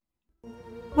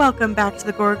Welcome back to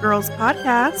the Gore Girls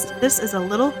podcast. This is a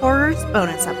Little Horrors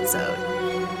bonus episode.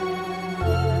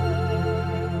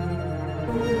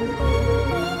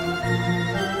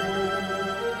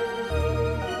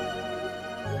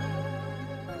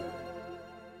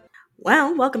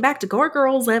 Well, welcome back to Gore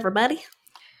Girls, everybody.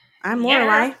 I'm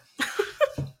Lorelai.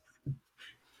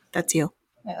 That's you.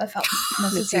 Yeah, that felt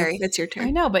necessary. It's your turn.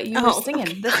 I know, but you were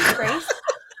singing. This is Grace.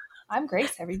 I'm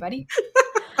Grace, everybody.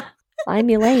 I'm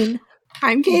Elaine.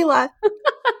 I'm Kayla.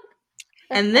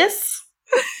 And this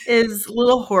is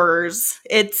Little Horrors.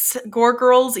 It's Gore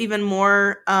Girls even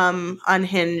more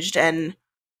unhinged and,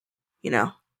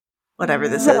 whatever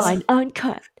this is.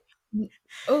 Uncut.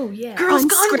 Oh, yeah. Girls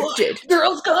Unscripted.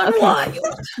 Girls Gone Wild.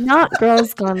 Not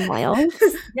Girls Gone Wild.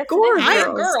 Yes, Gore it is.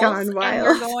 Girls Gone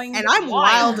Wild. And I'm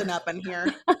wilding up in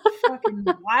here. Fucking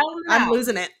wilding I'm out.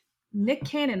 losing it. Nick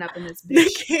Cannon up in this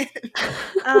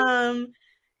bitch.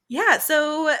 Yeah,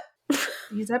 so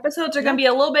These episodes are going to be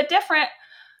a little bit different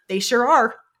they sure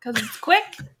are. because it's quick.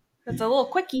 It's a little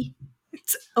quickie.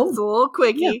 It's It's a little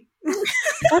quickie. That's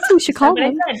what we should call That's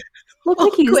them. what I said.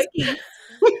 Little quickies.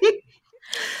 Quickie.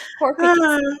 Poor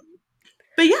quickies.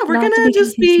 But yeah, we're Not to gonna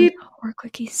just confused be with Horror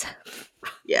quickies.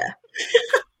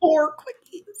 four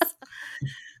quickies.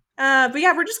 But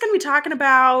yeah, we're just gonna be talking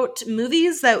about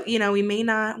movies that we may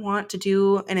not want to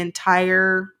do an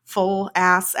entire full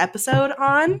ass episode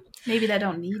on. Maybe they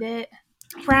don't need it.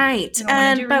 Right. You don't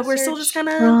wanna do But we're still research? just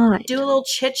gonna Right. do a little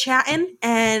chit chatting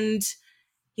and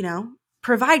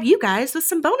provide you guys with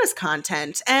some bonus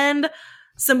content and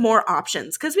some more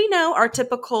options, because we know our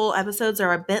typical episodes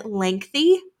are a bit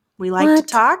lengthy. We like to What?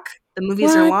 talk. The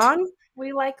movies are What? long.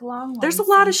 We like long ones. There's a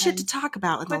lot of shit to sometimes. talk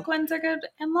about. Quick ones are good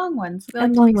and long ones. We like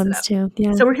And to long mix it ones up. too.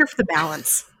 Yeah. So we're here for the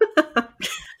balance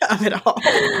of it all.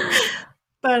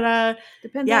 But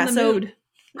Depends Yeah, on the so- mood.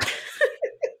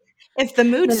 if the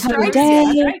mood Depends on the strikes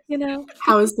day, you,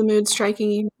 How is the mood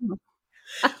striking you?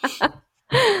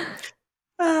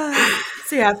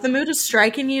 so yeah, if the mood is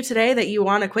striking you today that you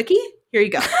want a quickie, here you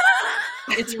go.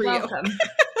 It's for You're you. welcome.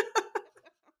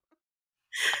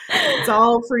 It's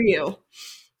all for you.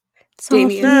 It's all for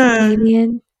Damien. you,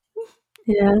 Damien.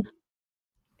 Yeah.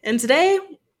 And today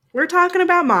we're talking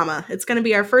about Mama. It's going to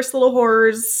be our first Little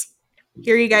Horrors.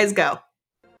 Here you guys go.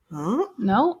 Huh?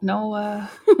 No.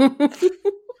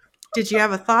 Did you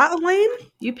have a thought, Elaine?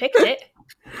 You picked it.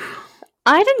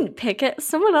 I didn't pick it.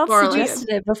 Someone else Laura suggested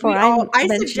it before I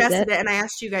mentioned suggested it. it, and I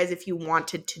asked you guys if you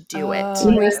wanted to do it. Oh,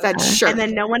 And we said Yeah. sure. And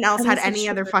then no one else And had I said any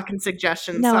other sure. fucking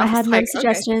suggestions. No, so I was had no like, okay.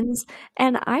 suggestions.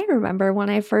 And I remember when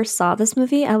I first saw this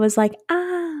movie, I was like,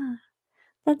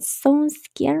 that's so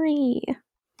scary.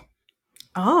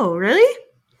 Oh, really?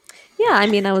 Yeah, I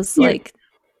mean, I was Yeah. like,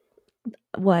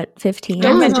 what, 15? That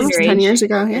was mentioned almost your 10 age. years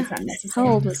ago. Yeah. It's not necessary.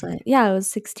 How old was I? Yeah, I was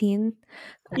 16.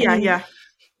 Yeah, Um, yeah.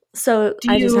 So Do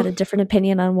I just had you- a different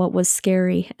opinion on what was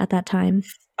scary at that time.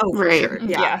 Oh, for Right. sure.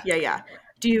 Yeah.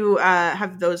 Do you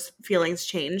have those feelings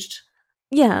changed?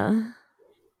 Yeah.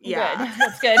 Yeah. Good.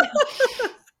 That's good.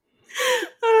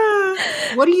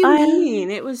 What do you I-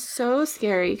 mean? It was so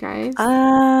scary, guys.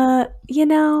 You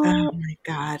know, Oh my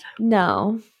god.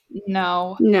 no.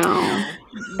 No. no.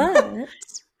 But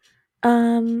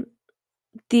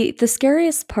the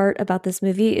scariest part about this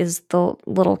movie is the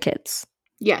little kids.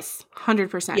 Yes,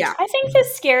 100%. Yeah. I think the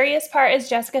scariest part is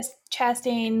Jessica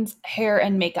Chastain's hair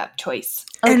and makeup choice.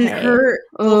 And Okay. her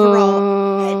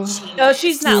overall edgy. No,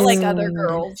 she's not like other Mm.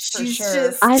 girls, for She's sure.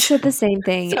 just- I said the same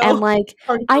thing. So And like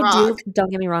punk I rock. do,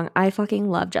 don't get me wrong, I fucking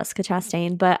love Jessica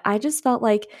Chastain, but I just felt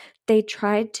like they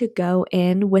tried to go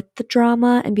in with the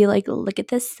drama and be like, look at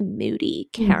this moody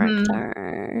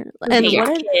character. And Yeah.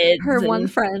 what did Kids her one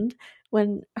and- friend,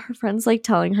 when her friend's like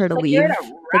telling her to Like, leave you're in a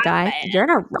the rock guy, band. you're in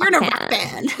a rock You're in a band. rock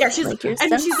band. Yeah, she's Like, you're and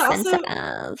so she's also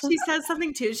sensitive. she says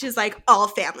something too. She's like, all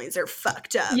families are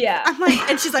fucked up. Yeah. I'm like,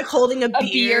 and she's like holding a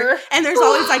beer, and there's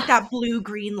always like that blue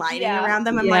green lighting Yeah. around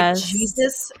them. I'm Yes. like,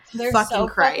 Jesus They're fucking so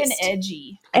fucking Christ.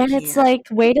 edgy. And it's can't. like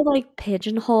way to like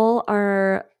pigeonhole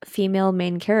our female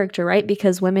main character, right?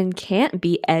 Because women can't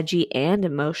be edgy and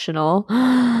emotional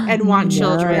And want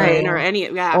children Right. or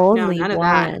any. Yeah, Only no, none of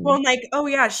one. that. Well, like, oh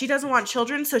yeah, she doesn't want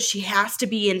children, so she has to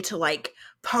be into like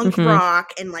punk Mhm.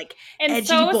 rock and like And edgy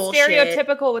so bullshit.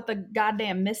 stereotypical with the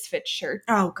goddamn Misfit shirt.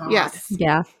 Oh god. Yes.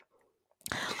 Yeah.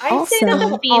 I'd say that the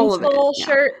Also- theme All of it, skull yeah.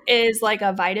 shirt is like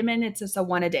a vitamin. It's just a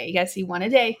one a day. You gotta see one a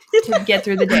day to get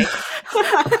through the day.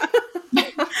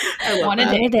 I love One a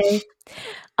that. day.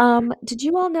 One a day. Did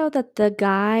you all know that the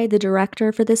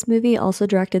director for this movie also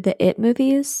directed the It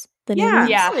movies? The new Yeah. ones?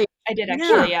 Yeah, Really? I did Yeah.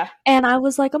 actually. Yeah. And I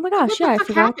was like, oh my gosh, What yeah, the I fuck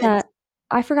forgot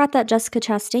happened? that Jessica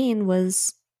Chastain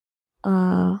was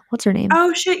what's her name?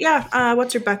 Oh shit, yeah.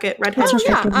 What's her bucket? Redhead. What's her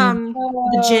yeah. fucking name?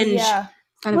 The Ginge. Yeah.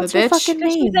 Son of What's a her bitch. fucking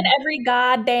Because she's name? in every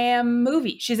goddamn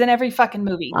movie. She's in every fucking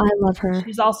movie. I love her.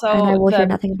 She's also And I will the hear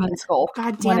nothing about Pink it. Skull.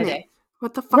 God One damn a it. day.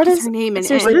 What the fuck What is is her name? And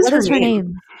seriously? What is What her is her name?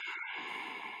 name?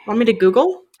 Want me to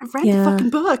Google? I've read Yeah. the fucking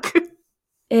book.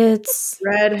 It's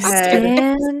Redhead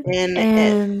Stan in it.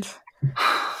 and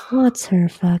what's her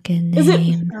fucking Is it-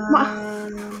 name?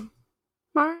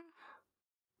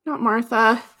 Not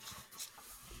Martha.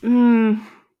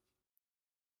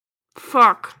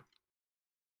 Fuck.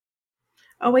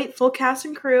 Oh wait, full cast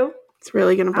and crew. It's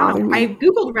really gonna bother me. I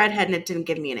googled redhead and it didn't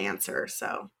give me an answer.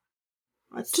 So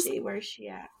let's see, where's she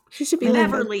at? She should be like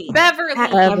Beverly. Beverly.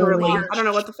 Beverly. March. I don't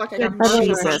know what the fuck I got. Beverly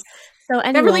Jesus. March. So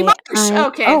anyway, Beverly Marsh.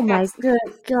 Okay. Oh my yes. good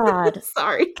God.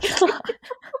 Sorry.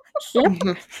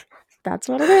 Yep, that's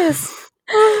what it is.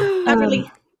 Beverly.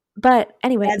 But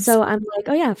anyway, Yes. so I'm like,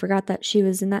 oh yeah, I forgot that she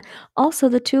was in that. Also,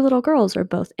 the two little girls are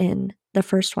both in the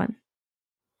first one.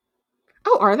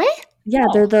 Oh, are they? Yeah,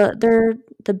 Oh. they're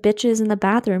the bitches in the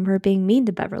bathroom who are being mean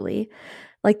to Beverly.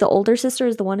 Like the older sister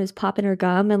is the one who's popping her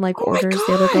gum and like Oh my orders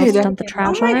the other girls to God. dump the Oh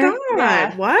trash my on her. god.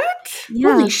 Yeah. What?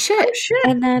 Yeah. Holy shit. Oh shit.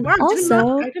 And then Wow,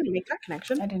 also, I didn't make that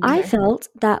connection. I didn't I either. felt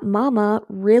that Mama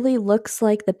really looks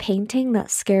like the painting that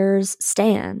scares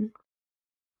Stan.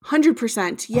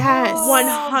 100%. Yes.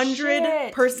 Oh,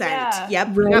 100%. yeah. Yep.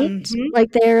 Right? Mhm.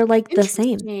 Like they're like the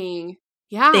same. Interesting.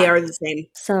 Yeah. They are the same.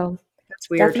 So That's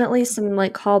weird. definitely some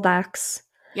like callbacks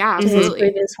Yeah, to his absolutely.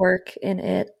 previous work in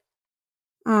it.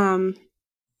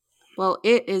 Well,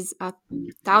 it is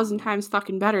 1,000 times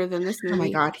fucking better than this movie. Oh my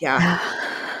god, yeah.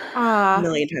 Uh, A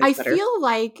million times I better. feel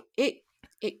like it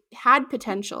had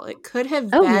potential. It could have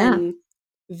Oh, yeah. been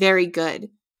very good.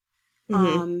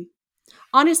 Mhm.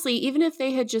 Honestly, even if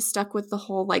they had just stuck with the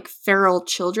whole like feral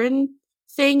children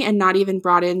thing and not even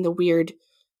brought in the weird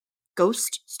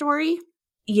ghost story,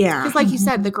 Yeah. because like you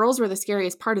said, the girls were the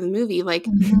scariest part of the movie. Like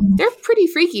Mhm. they're pretty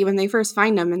freaky when they first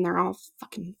find them, and they're all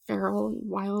fucking feral and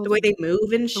wild. The way they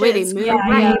move and shit. The way they is move, Yeah,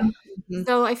 right? Mhm.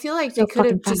 So I feel like So they could have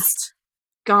fucking fast. just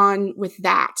gone with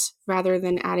that rather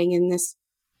than adding in this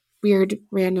weird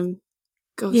random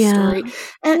ghost Yeah. story.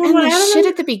 And, Well, and what the I don't shit know-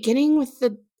 at the beginning with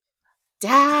the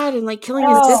dad and like killing Oh,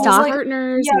 his business stock-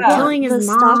 partners yeah. and killing his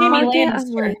the mom. stock Jamie market, I'm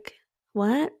Lannister. like,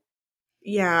 what?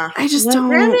 Yeah. I just What- don't.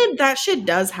 Granted, that shit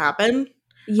does happen.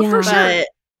 Yeah. for sure. But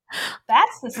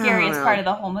That's the I don't scariest know. part of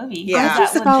the whole movie. Yeah. That I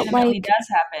just felt legitimately like- does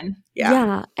happen.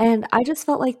 yeah. And I just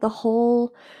felt like the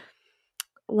whole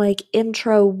like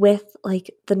intro with like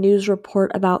the news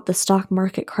report about the stock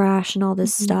market crash and all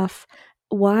this Mhm. stuff.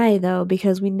 Why though?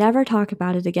 Because we never talk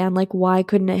about it again. Like, why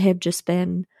couldn't it have just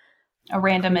been A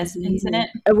random crazy, incident.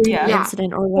 a random Yeah. Yeah.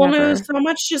 incident or Well, whatever? no, so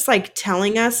much just like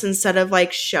telling us instead of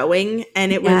like showing.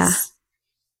 And it Yeah. was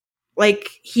like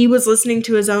he was listening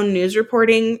to his own news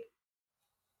reporting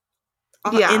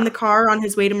Yeah. in the car on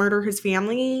his way to murder his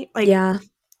family. Like, Yeah.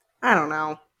 I don't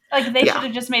know. Like they Yeah. should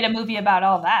have just made a movie about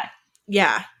all that.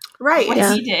 Yeah. Right. What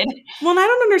Yeah. he did. Well, and I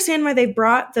don't understand why they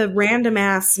brought the random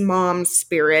ass mom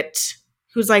spirit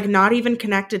who's like not even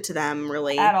connected to them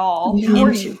really. At all. No.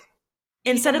 Or In-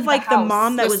 Instead of even like the the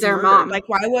mom that house. was Just their murdered. mom. Like,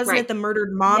 why wasn't Right. it the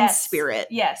murdered mom's Yes. spirit?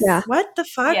 Yes. Yeah. What the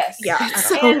fuck? Yes. Yeah. I It's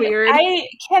don't so know. weird. I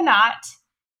cannot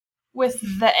with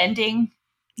the ending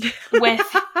with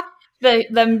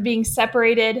them being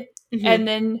separated Mhm. and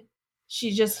then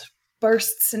she just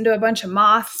bursts into a bunch of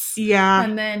moths Yeah.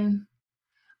 and then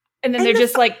And they're the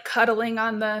just like cuddling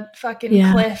on the fucking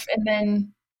Yeah. cliff and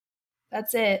then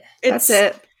that's it. That's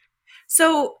it.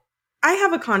 So I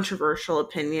have a controversial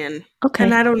opinion. Okay.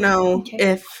 And I don't know Okay.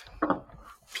 if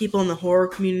people in the horror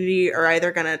community are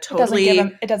either going to It doesn't totally give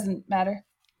them, it doesn't matter.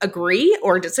 agree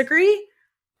or disagree.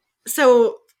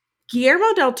 So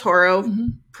Guillermo del Toro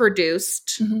Mhm.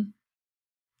 produced. Mhm.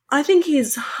 I think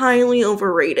he's highly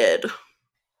overrated.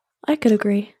 I could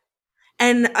agree.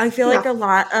 And I feel like Yeah. a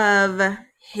lot of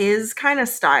his kind of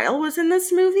style was in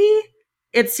this movie.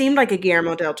 It seemed like a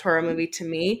Guillermo del Toro movie to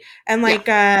me. And like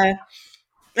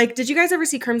did you guys ever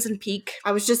see Crimson Peak?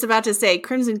 I was just about to say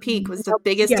Crimson Peak was the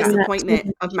biggest Yeah.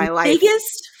 disappointment of my life.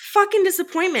 Biggest fucking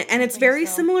disappointment. And it's think very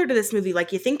so. similar to this movie.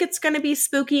 Like you think it's going to be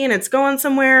spooky and it's going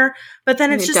somewhere, but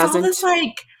then And it's it just all this doesn't.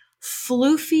 like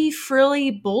floofy,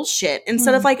 frilly bullshit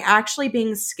instead of Hmm. like actually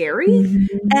being scary. Mhm.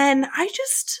 And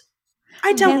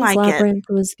I don't Pan's like Labyrinth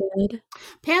was good.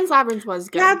 Pan's Labyrinth was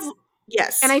it. good.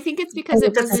 Yes. And I think it's because Oh,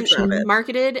 it that's wasn't fiction.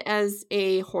 marketed as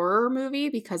a horror movie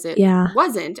because it Yeah.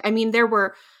 wasn't. I mean, there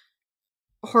were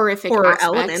horrific Horror aspects.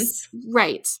 elements.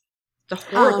 Right. The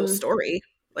horrible Um, story.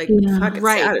 Like Yeah. fucking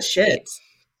Right. sad as shit.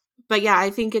 But yeah, I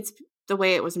think it's the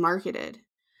way it was marketed.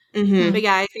 Mm-hmm. But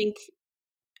yeah, I think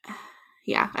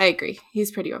Yeah, I agree.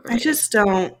 He's pretty overrated. I just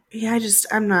don't. Yeah,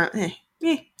 I'm not. I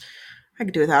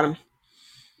could do without him.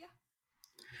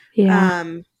 Yeah.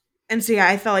 And so yeah,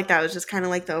 I felt like that was just kind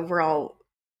of like the overall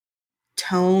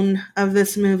tone of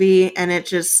this movie, and it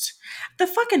just the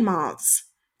fucking moths.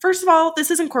 First of all,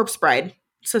 this isn't Corpse Bride,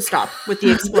 so stop with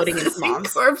the exploding into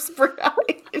moths. Corpse Bride.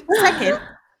 Second,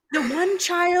 the one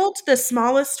child, the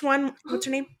smallest one, what's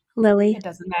her name? Lily. It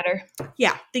doesn't matter.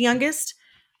 Yeah, the youngest.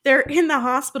 They're in the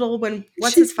hospital when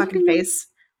what's his fucking face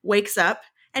wakes up,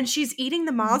 and she's eating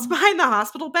the moths behind the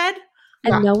hospital bed.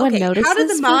 And no one Okay, notices. how did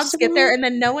the moths first of get there all? and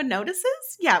then no one notices?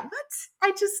 Yeah, what?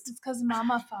 It's because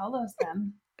Mama follows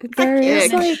them. There is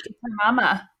Ick. like It's her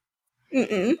Mama.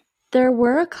 Mm-mm. there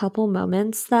were a couple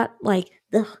moments that like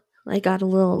I got a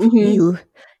little Mhm. ew,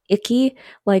 icky,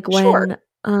 like when Sure.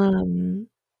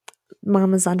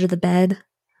 Mama's under the bed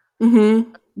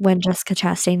Mm-hmm. when Jessica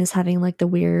Chastain is having like the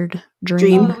weird Oh,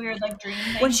 dream. the weird like dream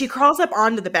thing. When she crawls up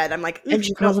onto the bed, I'm like, And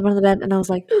she crawls up on the bed and I was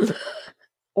like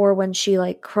or when she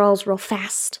like crawls real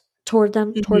fast toward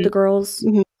them, toward the girls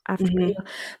Mhm. after Mhm. you know.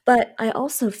 But I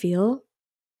also feel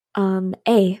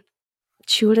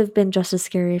she would have been just as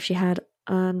scary if she had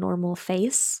a normal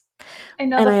face. I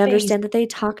know And the I face. understand that they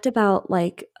talked about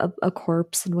like a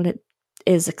corpse and when it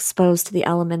is exposed to the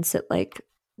elements it like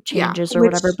Yeah, changes or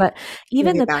which- whatever. But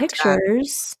even Bring the it back to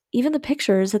that.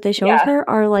 pictures that they show of Yeah. her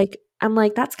are like I'm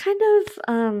like that's kind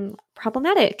of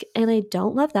problematic and I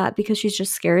don't love that because she's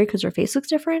just scary because her face looks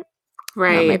different. Not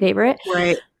my Right. favorite.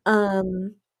 Right.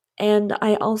 And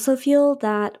I also feel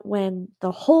that when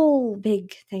the whole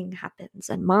big thing happens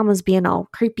and Mama's being all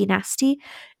creepy nasty,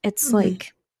 it's Mhm.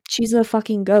 like she's a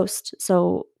fucking ghost.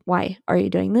 So why are you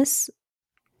doing this?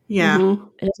 Yeah. Mhm.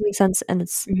 It doesn't make sense and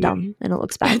it's Mhm. dumb and it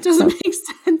looks bad. It doesn't So, make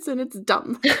sense and it's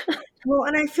dumb. Well,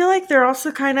 and I feel like they're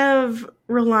also kind of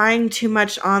relying too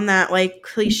much on that like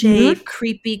cliche,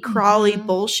 creepy, crawly Mhm.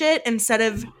 bullshit instead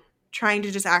of trying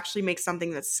to just actually make something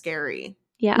that's scary.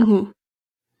 yeah. Mhm.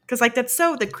 Because like that's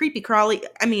so the creepy crawly.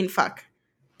 I mean, fuck.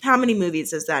 How many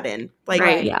movies is that in? Like,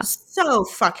 Right. Yeah. so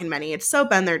fucking many. It's so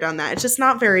been there, done that. It's just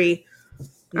not very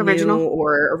Original. new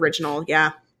or original.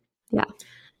 Yeah. Yeah.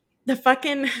 The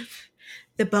fucking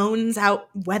the bones out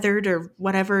weathered or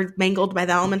whatever, mangled by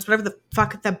the elements, whatever the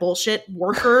fuck that bullshit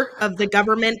worker of the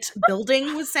government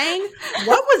building was saying.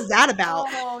 What was that about?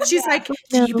 Oh, She's yeah. like, "Do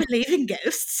No. you believe in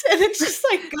ghosts?" And then she's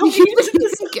like going into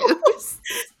this Ghosts.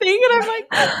 thing, and I'm like,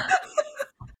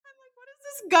 what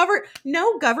is this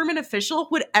no government official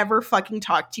would ever fucking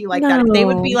talk to you like that. They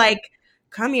would be No. like,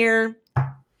 "Come here,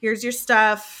 here's your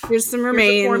stuff, Here's some here's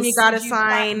the form you remains. gotta Did you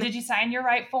sign." Did you sign your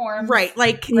right form? Right,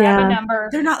 like Grab Yeah. a number.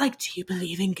 they're not like, "Do you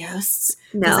believe in ghosts?"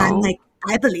 Because No. I'm like,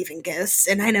 I believe in ghosts,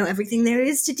 and I know everything there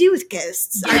is to do with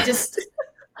ghosts. I just,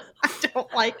 I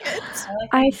don't like it.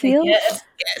 I feel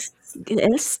Ghosts.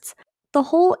 Ghosts. The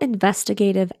whole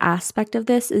investigative aspect of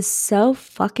this is so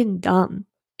fucking dumb.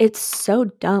 It's so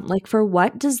dumb. Like, for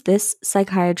what does this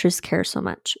psychiatrist care so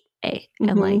much? And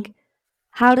Mhm. like,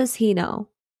 how does he know?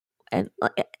 And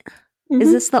Mhm.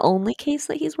 is this the only case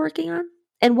that he's working on?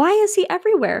 And why is he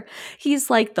everywhere? He's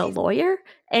like the lawyer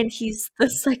and he's the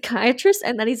psychiatrist,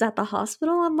 and then he's at the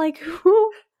hospital. I'm like,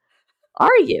 who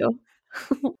are you?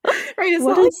 Right? It's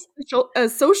What not is like a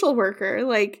social worker.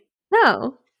 Like,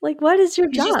 no? Like, what is your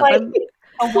He's job? just like I'm-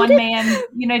 a one man,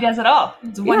 he does it all.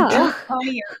 It's one Yeah. trick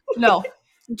pony. No.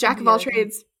 jack of all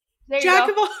trades. There you Jack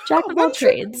go. of all, Jack of all one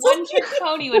trick- trades. One trick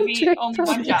pony would be One-trick only one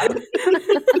pony. job.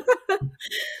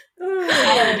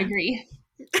 I have a degree.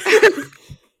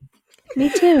 Me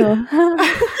too.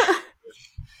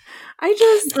 I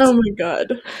just, Oh my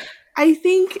god. I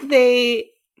think they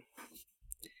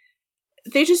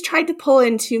just tried to pull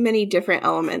in too many different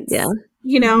elements. Yeah.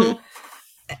 You know,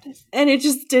 and it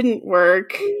just didn't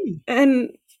work. And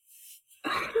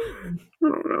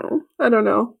I don't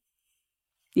know.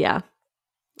 Yeah.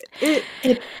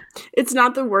 It's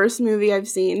not the worst movie I've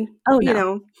seen. Oh, You no.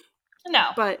 know, No.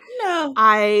 but No.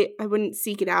 I wouldn't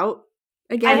seek it out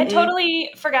I again. had totally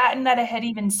forgotten that I had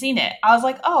even seen it. I was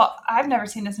like, oh, I've never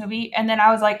seen this movie. And then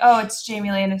I was like, oh, it's Jamie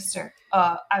Lannister.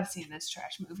 I've seen this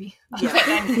trash movie. Yeah.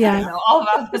 I Yeah. know all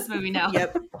about this movie now.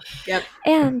 Yep. Yep.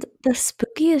 And the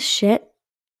spookiest shit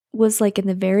was like in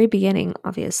the very beginning,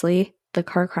 obviously. The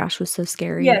car crash was so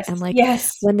scary. Yes. And like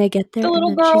yes. when they get there The and little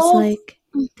then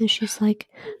girls. she's like,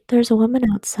 there's a woman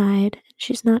outside.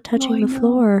 She's not touching I the know.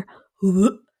 floor.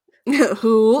 Who?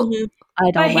 Mhm.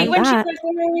 I But I don't hate like when that. she's like,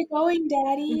 where are we going,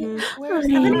 Daddy? Mhm. Where's I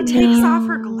And then the he know. takes off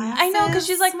her glasses. I know, because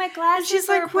she's like, my and glasses she's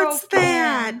are like, "What's broken."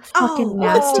 that?" Fucking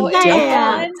nasty Oh, joke.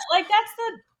 yeah. Like, that's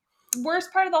the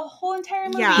worst part of the whole entire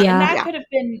movie. Yeah. And Yeah. that Yeah. could have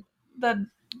been the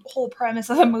whole premise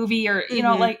of the movie, or, you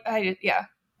know, Mhm. like,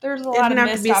 There's a It lot doesn't of have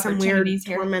to missed be some weird opportunities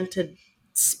here. tormented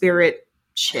spirit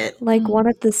shit. Like one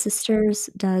of the sisters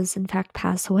does in fact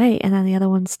pass away, and then the other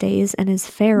one stays and is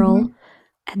feral,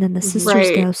 and then the sister's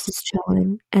Right. ghost is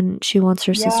chilling, and she wants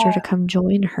her sister Yeah. to come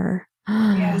join her.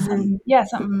 Yeah, something. Yeah,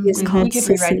 something. It's We called could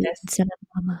rewrite Sissy this. instead of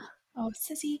Mama. Oh,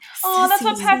 Sissy. Oh, that's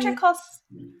what Sissy. Patrick calls.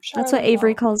 That's what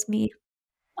Avery Charlotte. calls me.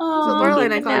 So Oh, Lorelai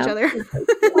and I even call each know. other.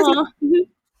 Aw.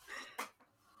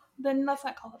 Then let's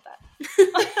not call it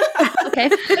that. Okay.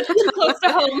 It's too close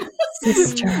to home.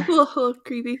 Sister. a little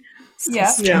creepy. Yeah.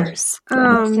 Sisters.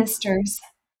 Sisters.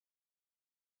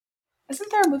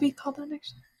 Isn't there a movie called that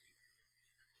actually?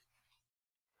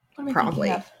 What am I Probably.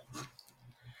 thinking of?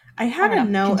 I had I a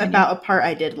don't know. note Continue. about a part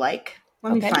I did like.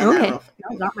 Let me Okay. find Okay. that. Real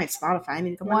No, I got my Spotify. I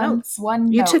need to go my notes.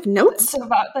 One You note took notes? that's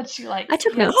about that she liked. I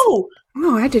took Yes. notes. Oh,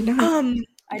 Oh, I did not.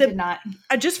 I the- did not.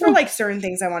 just for like certain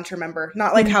things I want to remember,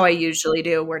 not like how I usually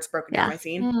do, where it's broken down Yeah. my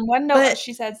scene. One note But-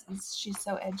 she says is she's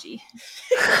so edgy.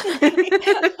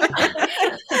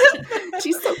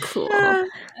 She's so cool.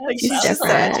 Like, She's she's just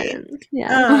different. edgy.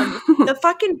 Yeah. The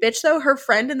fucking bitch though, her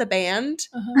friend in the band,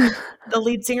 Uh-huh. the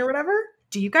lead singer, or whatever.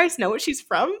 Do you guys know what she's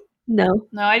from? No.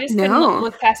 No, I just couldn't No.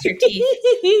 look past her teeth.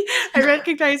 I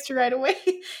recognized her right away.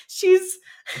 She's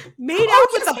made out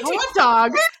with a hot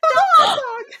dog. The hot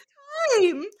dog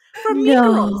time from Mean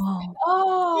Girls. No.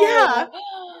 Oh, Yeah.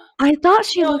 I thought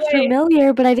she No looked way.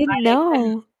 familiar, but I didn't I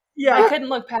know. I Yeah. couldn't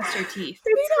look past her teeth.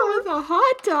 It's with a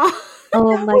hot dog.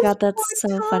 Oh That my was god, that's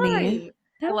one so funny. time.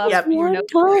 That love was Yep. your one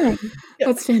note. time.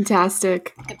 That's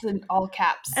fantastic. It's in all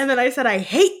caps. And then I said I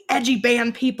hate edgy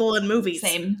band people in movies.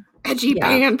 Same. Edgy Yeah.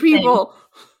 band people.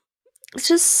 It's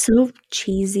just so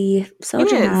cheesy, so It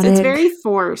is. dramatic. It's very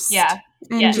forced. Yeah.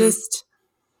 And Yes. just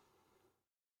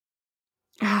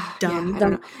Dumb. I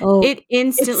don't know. Oh, It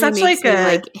instantly such makes like me a-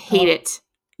 like hate it.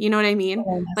 You know what I mean?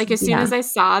 Like as soon Yeah. as I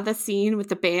saw the scene with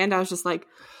the band, I was just like,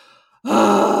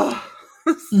 oh,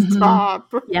 Mhm.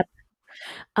 stop.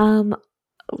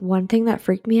 one thing that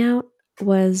freaked me out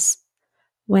was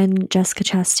when Jessica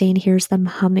Chastain hears them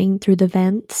humming through the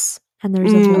vents, and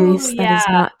there's a Mm. voice that is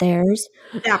Yeah. not theirs.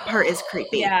 That part is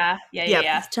creepy. Yeah. Yeah. Yep.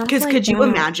 Yeah. Stuff Because like could you that.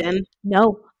 imagine?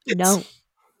 No,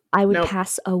 I would Nope.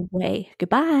 pass away.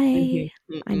 Goodbye.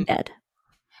 Mm-hmm. I'm dead.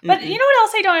 But you know what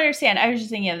else I don't understand? I was just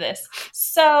thinking of this.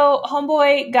 So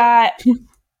homeboy got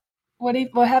what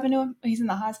happened to him? He's in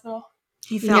the hospital.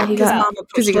 He Yeah, fell he because got- mama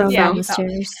because he pushed him. got Yeah, down he the fell.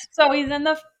 stairs. So he's in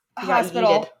the He got hospital.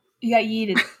 yeeted. He got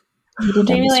yeeted. He did down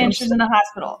Jamie the Lannister's stairs. in the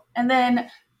hospital. And then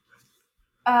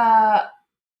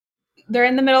they're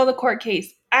in the middle of the court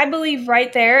case. I believe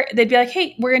right there, they'd be like,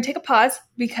 hey, we're going to take a pause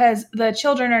because the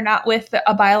children are not with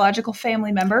a biological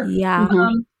family member. Yeah.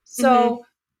 Mhm. So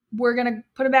we're going to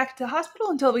put them back to the hospital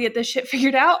until we get this shit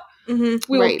figured out. Mhm.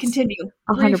 We will Right. continue.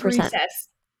 100%. Recess.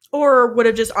 Or would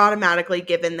have just automatically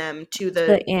given them to the,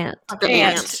 The aunt. fucking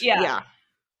aunt, aunt. yeah.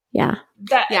 Yeah.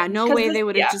 That, Yeah, no 'cause way this- they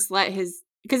would have yeah. just let his,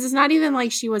 because it's not even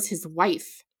like she was his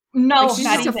wife. No, Like she's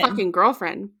not just even. a fucking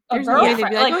girlfriend. A There's no way they'd be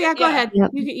girlfriend, like, like, oh yeah, go yeah. ahead.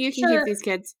 Yep. You can Sure. keep these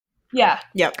kids. Yeah.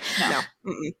 Yep. No. No.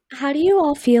 Mm-mm. How do you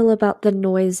all feel about the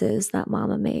noises that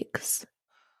Mama makes?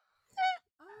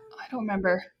 I don't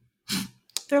remember.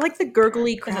 They're like the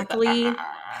gurgly, Is it the- crackly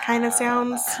kind of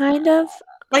sounds. Kind of.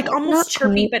 Like Not almost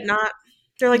chirpy, quite. but not.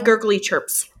 They're like gurgly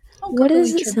chirps. Oh, What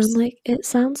does gurgly it chirps. sound like? It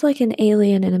sounds like an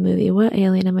alien in a movie. What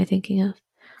alien am I thinking of?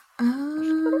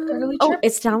 Gurgly Oh, chirps?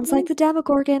 it sounds like the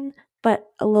Demogorgon, but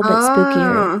a little bit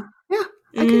spookier Yeah,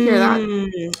 I can hear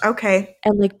that. Okay.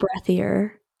 and like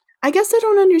breathier. I guess I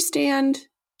don't understand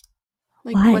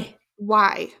like Why?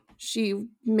 why she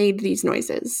made these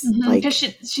noises. Mhm, Like because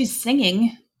she's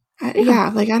singing.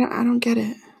 yeah, like I don't get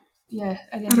it. Yeah,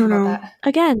 I didn't I don't know know. that.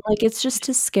 Again, like it's just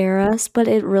to scare us, but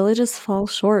it really just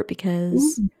falls short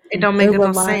because It don't they're make no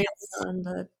relying sense. on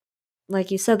the, like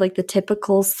you said, like the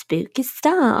typical spooky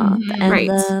stuff Mhm. and Right.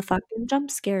 the fucking jump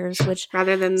scares, which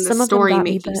Rather than Some the of them story got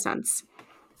me, making but- sense.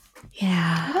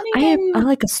 yeah, I don't even I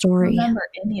like a story. remember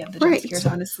any of the jump Right. scares,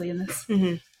 honestly, in this.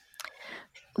 Mhm.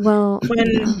 Well,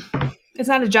 When It's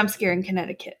not a jump scare in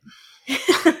Connecticut.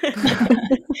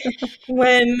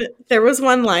 when there was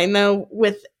one line though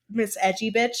with Miss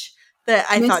Edgy Bitch that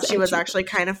I Miss thought she was Edgy actually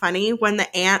kind of funny when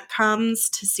the aunt comes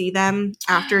to see them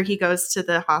after he goes to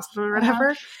the hospital or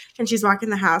whatever, and she's walking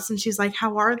the house and she's like,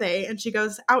 "How are they?" And she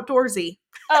goes, "Outdoorsy."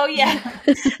 Oh, yeah.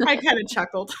 I kind of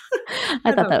chuckled.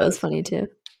 I thought that that was funny too.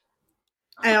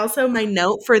 I also my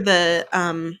note for the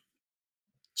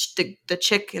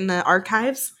chick in the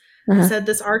archives Uh-huh. said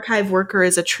this archive worker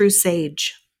is a true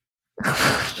sage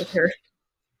with her.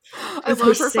 I With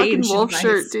love her her fucking sage wolf advice.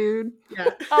 shirt, dude. Yeah.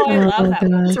 Oh, I love that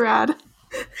one. God. It's rad.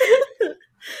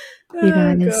 You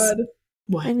guys. God.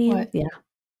 What? I mean, What? yeah.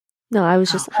 No, I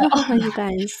was just, Oh. you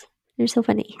guys. You're so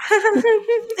funny.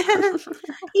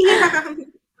 Yeah.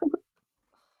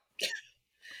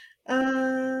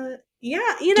 Yeah,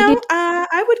 Do you need-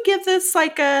 I would give this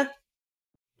like a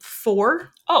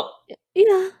 4. Oh,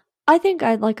 Yeah, I think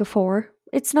I'd like a 4.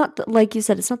 It's not, like you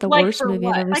said, it's not the Like worst for movie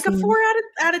what? I've ever Like seen. a 4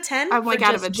 out of 10. I'm like For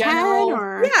out of a just 10 general-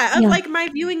 or Yeah, of Yeah. like my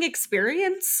viewing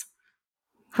experience.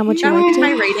 How much That you would liked be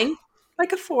my it? rating.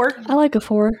 Like a 4. I like a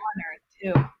 4. 1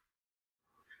 or 2.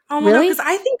 Oh, well, Really? because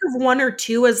I think of 1 or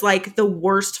 2 as like the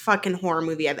worst fucking horror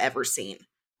movie I've ever seen.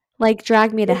 Like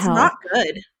Drag Me to It's Hell. not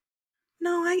good.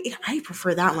 No, I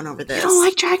prefer that one over this. You don't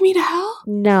like Drag Me to Hell?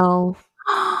 No.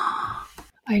 I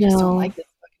just No. don't like this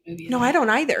fucking movie. No, at all. I don't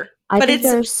either. I But think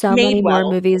it's there's so made many more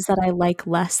well. movies that I like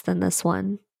less than this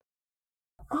one.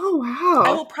 Oh, wow.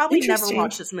 I will probably never Interesting.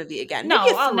 watch this movie again. No,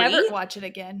 Maybe a I'll never 3? watch it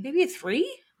again. Maybe a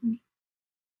 3?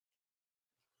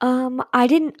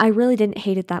 I really didn't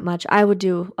hate it that much. I would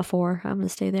do a 4. I'm gonna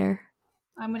stay there.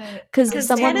 I'm gonna Because 'Cause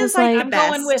someone 10 is was like like, the I'm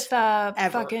going best with ever.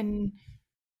 fucking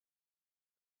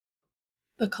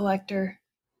The Collector.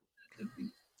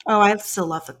 Oh, I still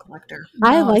love The Collector.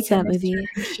 I No, like that Sinister movie.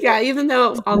 and shit. Yeah, even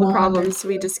though all the Well problems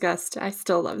we understood. discussed, I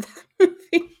still love that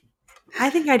movie. I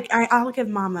think I'll give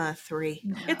Mama a 3.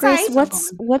 No. It's Grace, alright.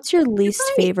 what's your least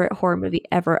alright. favorite horror movie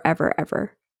ever?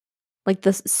 Like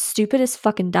the stupidest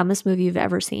fucking dumbest movie you've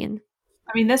ever seen.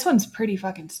 I mean, this one's pretty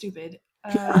fucking stupid.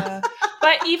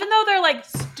 But even though they're like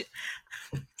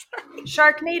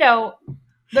Sharknado,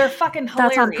 they're fucking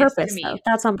hilarious That's on purpose, to me. though.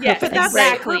 That's on purpose. Yes, But that's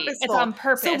exactly. purposeful. It's on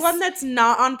purpose. So one that's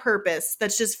not on purpose,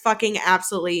 that's just fucking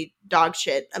absolutely dog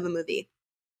shit of a movie.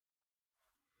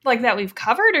 like that we've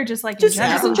covered, or just like Just in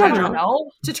general? in I general. don't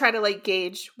know. To try to like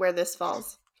gauge where this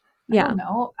falls. I Yeah, don't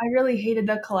know. I really hated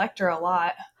The Collector a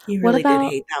lot. You What really about-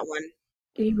 did hate that one.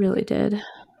 you really did.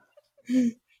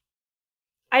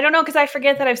 I don't know because I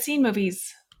forget that I've seen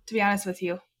movies. To be honest with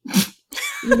you,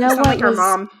 You know Sound what like our was?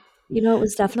 mom. You know what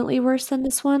was definitely worse than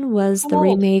this one was the I'm old.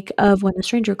 remake of When a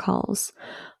Stranger Calls,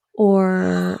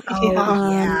 or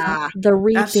Oh, yeah. The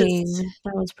That's just Reaping.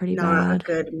 That was pretty Not a bad.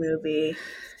 good movie.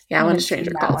 Yeah, I when a haven't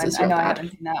stranger seen that calls one. is I real know I bad.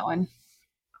 haven't seen that one.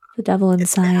 The Devil It's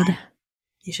Inside. bad.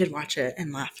 You should watch it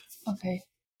and laugh. Okay.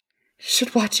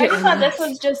 Should watch I it. just and thought this laugh.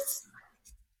 was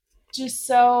just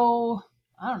so,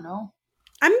 I don't know,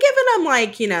 I'm giving them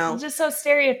like, just so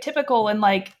stereotypical and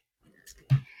like,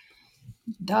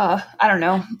 duh. I don't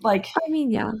know. Like, I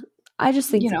mean, yeah. I just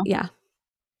think, You know. yeah.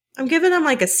 I'm giving them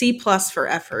like a C+ for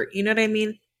effort. You know what I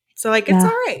mean? So like, it's Yeah.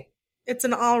 all right. It's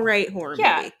an all right horror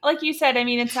yeah, movie. like you said, I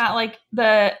mean, it's not like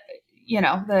the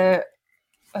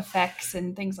effects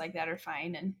and things like that are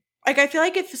fine. And Like, I feel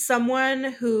like if someone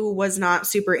who was not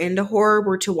super into horror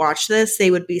were to watch this,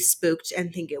 they would be spooked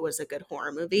and think it was a good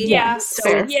horror movie. yeah, So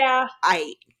fair. it's yeah,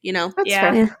 That's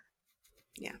yeah. fair.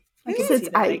 I can Since see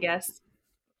that, I guess.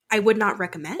 I would not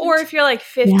recommend. Or if you're like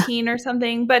 15 or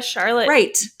something, but Charlotte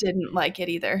right. didn't like it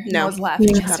either. No. No, was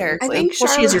laughing Yeah. hysterically. I think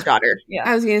Well, she is your Charlotte- daughter. yeah,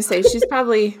 I was gonna say she's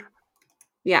probably,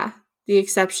 yeah, the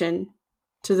exception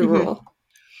to the Mhm. rule.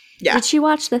 Yeah. Did she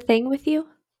watch The Thing with you?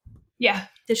 yeah,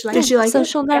 Did she like Did she like so it?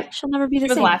 she'll never be the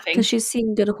was same laughing. because she's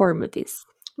seen good horror movies.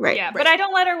 Right. yeah. right. But I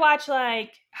don't let her watch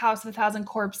like House of a Thousand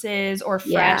Corpses or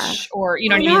Yeah. Fresh or you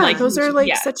know Why what I mean. not? Like those are like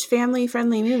yeah, such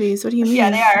family-friendly movies. What do you mean? yeah,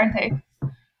 they are, aren't they?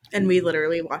 And we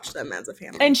literally watched them as a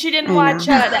family. And she didn't I watch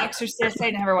know. The Exorcist. I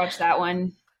never watched that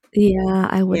one. Yeah,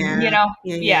 I wouldn't. Yeah.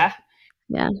 You know, Yeah.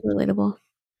 yeah. Relatable.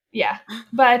 Yeah.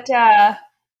 But yeah.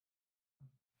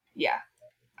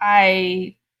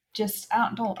 I just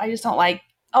don't like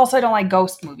also I don't like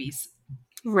ghost movies.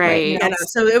 Right. you Yeah, no,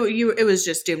 so it was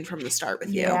just doomed from the start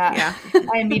with you. Yeah. Yeah.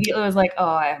 I immediately was like, oh,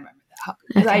 I remember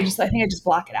that. 'Cause I think I just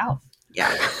block it out.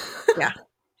 Yeah.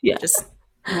 Yeah. Just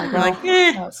I'm like, we're well, like,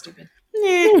 eh, that was stupid.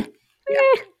 eh.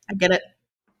 Yeah, I get it.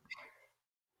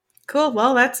 Cool.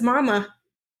 Well, that's Mama.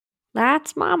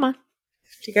 That's Mama.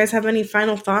 Do you guys have any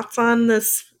final thoughts on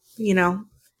this,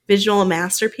 visual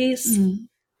masterpiece? Mm.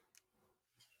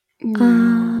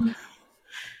 Um,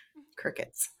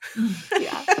 Crickets.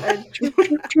 Yeah.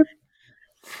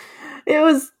 It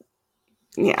was.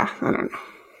 Yeah. I don't know.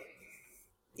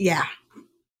 Yeah.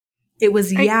 It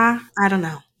was, I don't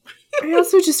know. I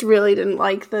also just really didn't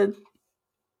like the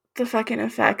fucking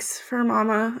effects for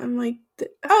Mama. I'm like,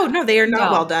 Oh, no, they are not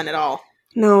No. well done at all.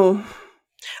 no.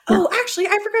 Oh, actually,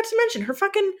 I forgot to mention her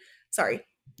fucking. Sorry,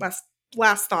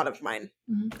 last thought of mine,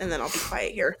 Mhm. and then I'll be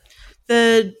quiet here.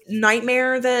 The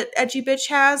nightmare that Edgy Bitch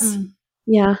has, Mm.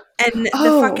 yeah. and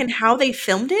Oh. the fucking how they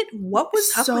filmed it. What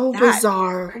was up So with that?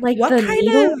 bizarre. Like What the kind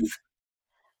needle of?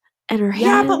 and her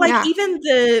Yeah, hand. but like Yeah.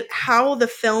 even how the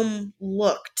film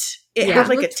looked, it Yeah. had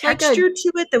like a Looked like a- texture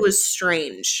to it that was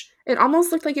strange. It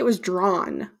almost looked like it was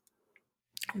drawn.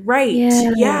 Right.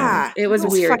 Yeah. Yeah. It was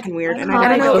weird. fucking weird. And I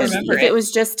don't know like if, it. if it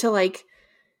was just to like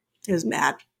It was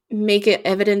bad. make it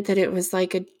evident that it was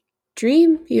like a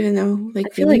dream, even though like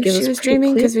I feel we like knew it she was was pretty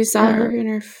dreaming because clear. we saw Yeah. her in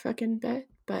her fucking bed.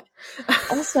 But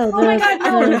Also, Oh my God,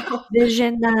 no. the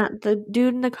vision that the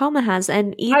dude in the coma has,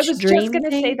 and each I was dream just gonna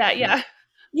thing, say that. Yeah.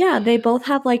 yeah, they both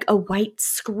have like a white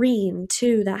screen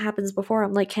too that happens before.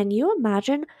 I'm like, can you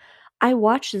imagine? I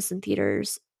watched this in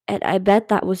theaters, and I bet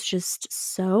that was just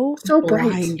so so bright.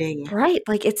 Blinding. bright.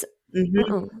 Like it's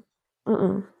Mhm.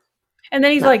 And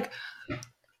then he's No. like,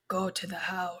 "Go to the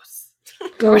house."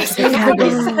 Go That's to the what he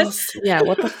house. says. Yeah,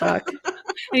 what the fuck? And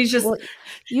he's just Well,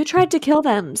 you tried to kill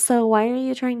them, so why are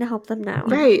you trying to help them now?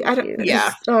 Right. I don't Confused.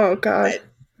 Yeah. Oh god. But,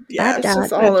 yeah. Bad It's just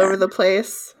dad, all bad over dad. the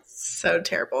place. So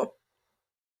terrible.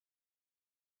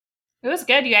 it was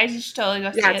good. You guys should totally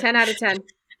go see Yeah, it. 10 out of 10.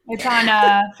 It's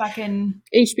on fucking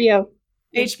HBO.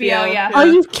 HBO. Yeah. Are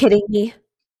you kidding me?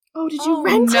 Oh, did Oh, you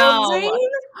rent no. Elaine,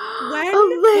 it?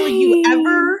 when will you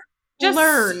ever Just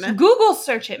learn? Google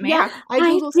search it, man. Yeah, I I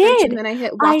Google searched did. and then I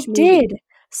hit I watch movie. did.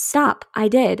 Stop. I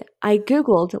did. I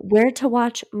Googled where to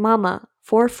watch Mama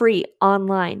for free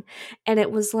online. And it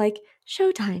was like,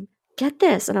 Showtime, get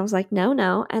this. And I was like,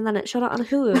 no. And then it showed up on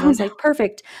Hulu. And I was like,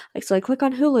 perfect. Like, so I click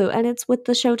on Hulu and it's with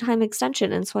the Showtime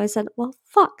extension. And so I said, well,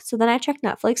 fuck. So then I checked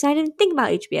Netflix and I didn't think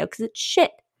about HBO because it's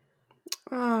shit.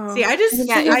 Oh. See, I just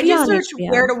Yeah, it'll I be just on search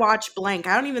HBO. where to watch blank.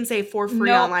 I don't even say for free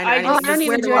No, online or I anything. just- I don't Just even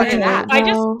where to do watch any of that. it.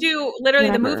 I Well, just do literally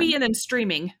whatever. the movie and then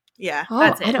streaming. Yeah. Oh,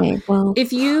 That's it. I don't, Okay, well,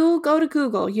 if you go to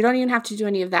Google, you don't even have to do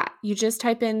any of that. You just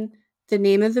type in the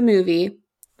name of the movie,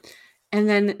 and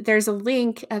then there's a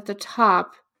link at the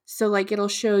top. So, like, it'll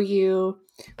show you,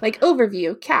 like,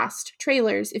 overview, cast,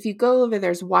 trailers. If you go over,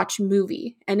 there's watch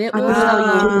movie, and it I'm will gonna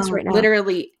tell do you this right now.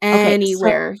 literally Okay, so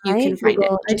anywhere you I can find it.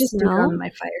 Google I just threw it now, on my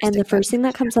fire and the stick. first thing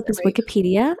that comes up is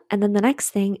Wikipedia, and then the next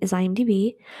thing is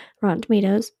IMDb, Rotten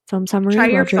Tomatoes, Film Summary, Try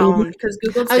your Roger phone Ebert. because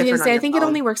Google's I was different going to say, on I your think it phone.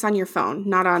 only works on your phone,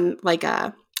 not on, like,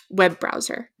 a web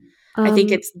browser. I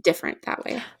think it's different that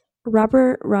way.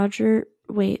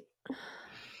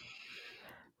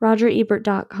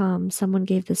 RogerEbert.com. Someone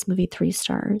gave this movie 3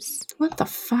 stars. What the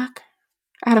fuck?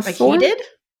 Out of Like 4? he did?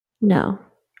 No,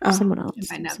 Oh. someone else. It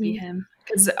might not be him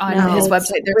because on No, his it's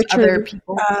website there's Richard- other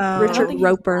people. Richard Oh.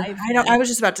 Roper. I don't. I was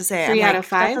just about to say. 3 I'm out like, of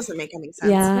 5? That doesn't make any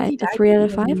sense. Yeah, He a died 3 out of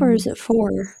in 5, or is it 4?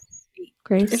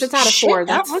 Grace? If it's out of Shit, 4,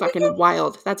 that that's long fucking ago?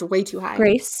 wild. That's way too high.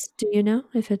 Grace, do you know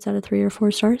if it's out of 3 or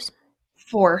 4 stars?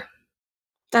 4.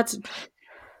 That's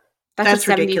That's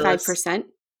a ridiculous. 75%.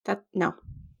 No.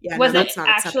 Yeah, Was no, it that's not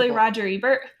actually acceptable. Roger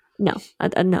Ebert? No,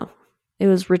 no. It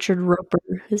was Richard Roper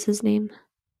is his name.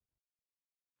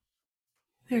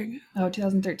 There you go. Oh,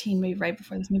 2013, maybe right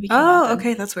before this movie came out. Oh, then.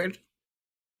 okay, that's weird.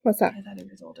 What's that? I thought it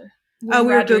was older. Oh, we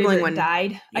were Roger Googling Ebert when-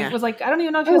 died. yeah. I was like, I don't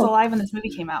even know if he was Oh. alive when this movie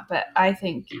came out, but I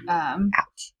think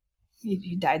Ouch.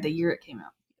 he died the year it came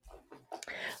out.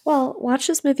 Well, watch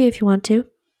this movie if you want to.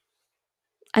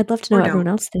 I'd love to know Or what everyone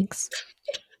don't. else thinks.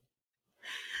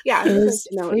 Yeah, It I'd like was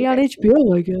to know what free you on guys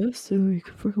HBO, I guess, so you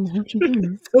can freaking watch it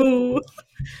there. Oh.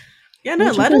 Yeah, no,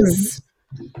 What's let your us,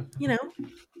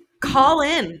 call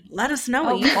in. Let us know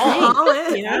what you think. Call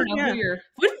in. You I know? don't know Yeah. who you're.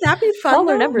 Wouldn't that be fun?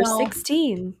 Caller though? number No.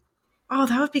 16. Oh,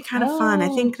 that would be kind of fun. I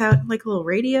Oh. think that like a little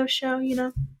radio show, I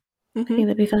think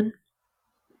that'd be fun.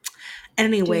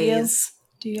 Anyways,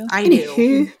 Do you? I do.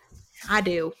 Anywho. I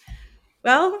do.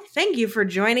 Well, thank you for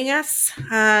joining us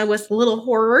with Little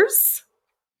Horrors.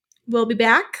 We'll be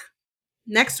back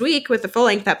next week with a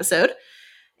full-length episode.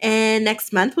 And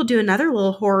next month, we'll do another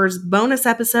Little Horrors bonus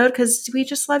episode because we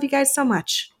just love you guys so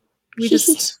much. We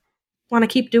just want to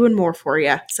keep doing more for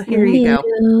you. So here you go.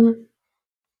 Yeah.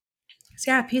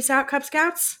 So yeah, peace out, Cub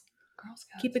Scouts. Girl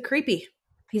Scouts. Keep it creepy.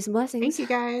 Peace and blessings. Thank you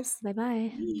guys.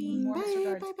 Bye-bye. More Bye,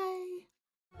 disregards. bye,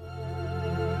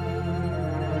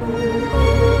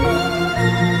 bye.